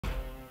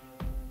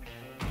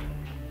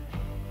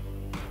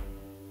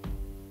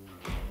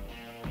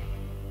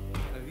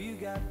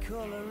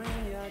color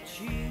in your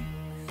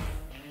cheeks.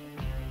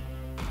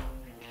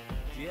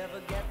 Do you ever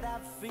get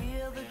that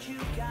feel that you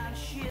can't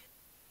shit?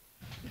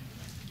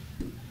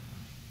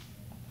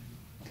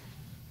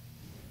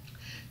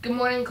 Good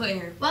morning,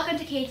 Klinger. Welcome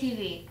to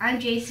KTV. I'm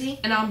JC.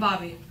 And I'm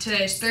Bobby.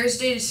 Today is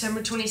Thursday,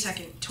 December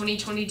 22nd,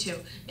 2022.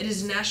 It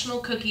is National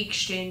Cookie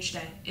Exchange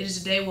Day. It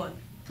is day one.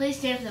 Please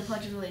stand for the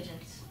Pledge of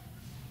Allegiance.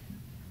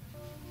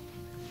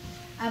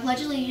 I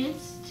pledge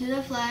allegiance to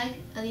the flag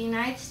of the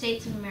United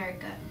States of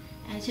America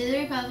and to the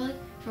republic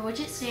for which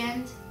it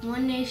stands,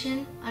 one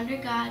nation, under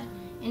God,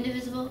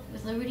 indivisible,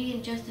 with liberty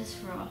and justice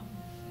for all.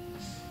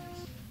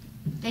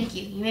 Thank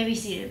you. You may be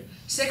seated.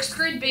 6th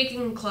grade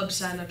baking club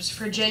signups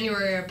for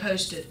January are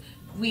posted.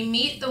 We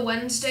meet the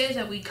Wednesday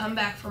that we come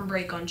back from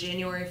break on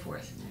January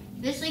 4th.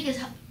 This week is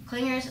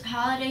Klinger's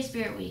Holiday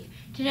Spirit Week.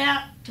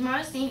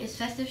 Tomorrow's theme is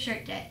Festive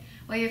Shirt Day.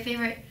 Wear your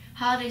favorite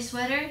holiday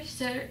sweater,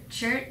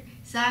 shirt,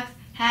 socks,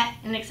 hat,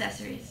 and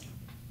accessories.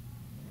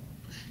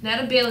 Now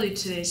to Bailey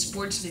today's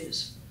sports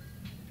news.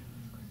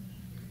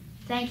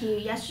 Thank you.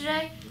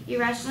 Yesterday, your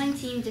wrestling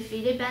team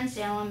defeated Ben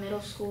Salem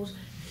Middle School's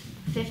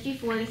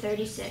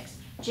 54-36.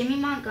 Jimmy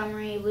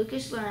Montgomery,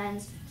 Lucas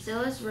Lorenz,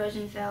 Silas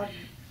Rosenfeld,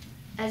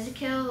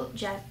 Ezekiel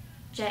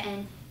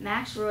Jetton,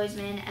 Max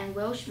Roisman, and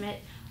Will Schmidt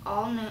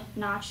all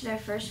notched their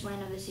first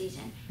win of the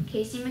season.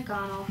 Casey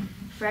McConnell,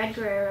 Fred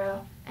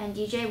Guerrero, and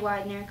DJ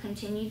Widener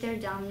continued their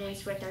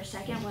dominance with their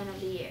second win of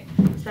the year.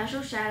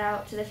 Special shout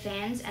out to the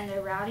fans and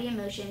their rowdy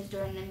emotions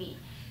during the meet.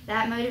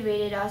 That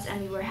motivated us,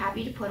 and we were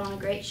happy to put on a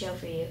great show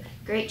for you.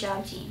 Great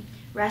job, team.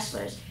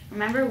 Wrestlers,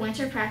 remember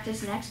winter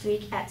practice next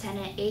week at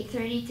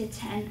 8:30 to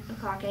 10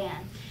 o'clock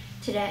a.m.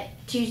 Today,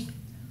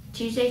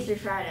 Tuesday through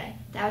Friday.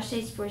 That was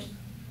today's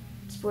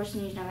sports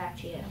news. Now back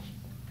to you.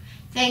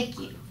 Thank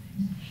you.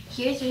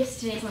 Here's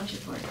today's lunch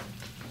report.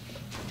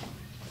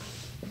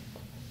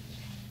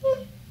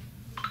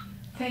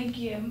 Thank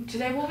you.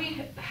 Today we'll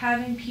be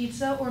having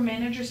pizza or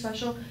manager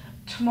special.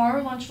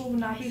 Tomorrow lunch will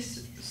not be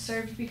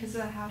served because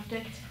of the half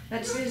day.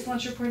 That's today's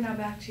lunch report. Now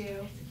back to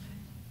you.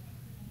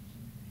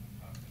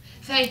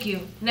 Thank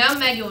you. Now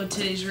Megan with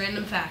today's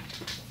random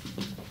fact.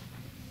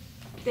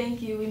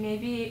 Thank you. We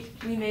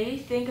may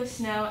think of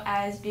snow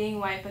as being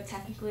white, but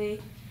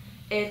technically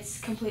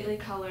it's completely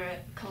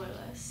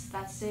colorless.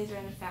 That's today's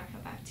random fact. Now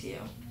back to you.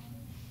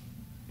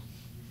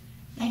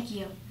 Thank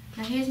you.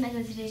 Now here's Megan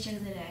with today's joke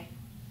of the day.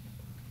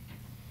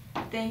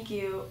 Thank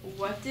you.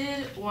 What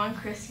did one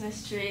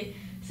Christmas tree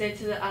say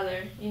to the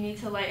other? You need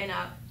to lighten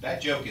up.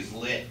 That joke is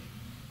lit.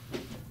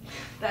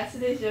 That's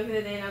today's joke of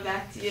the day. Now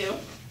back to you.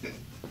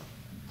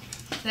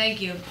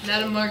 Thank you. Now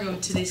to Margot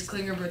with today's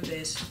Klinger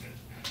birthdays.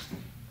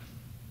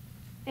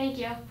 Thank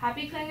you.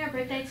 Happy Klinger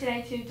birthday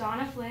today to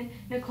Donna Flynn,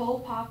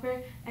 Nicole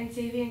Popper, and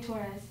Savian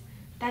Torres.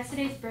 That's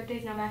today's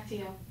birthdays. Now back to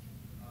you.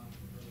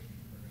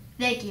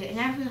 Thank you. And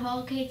now from the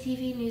whole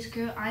KTV news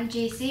crew, I'm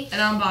JC. And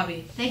I'm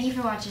Bobby. Thank you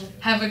for watching.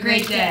 Have a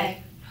great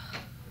day.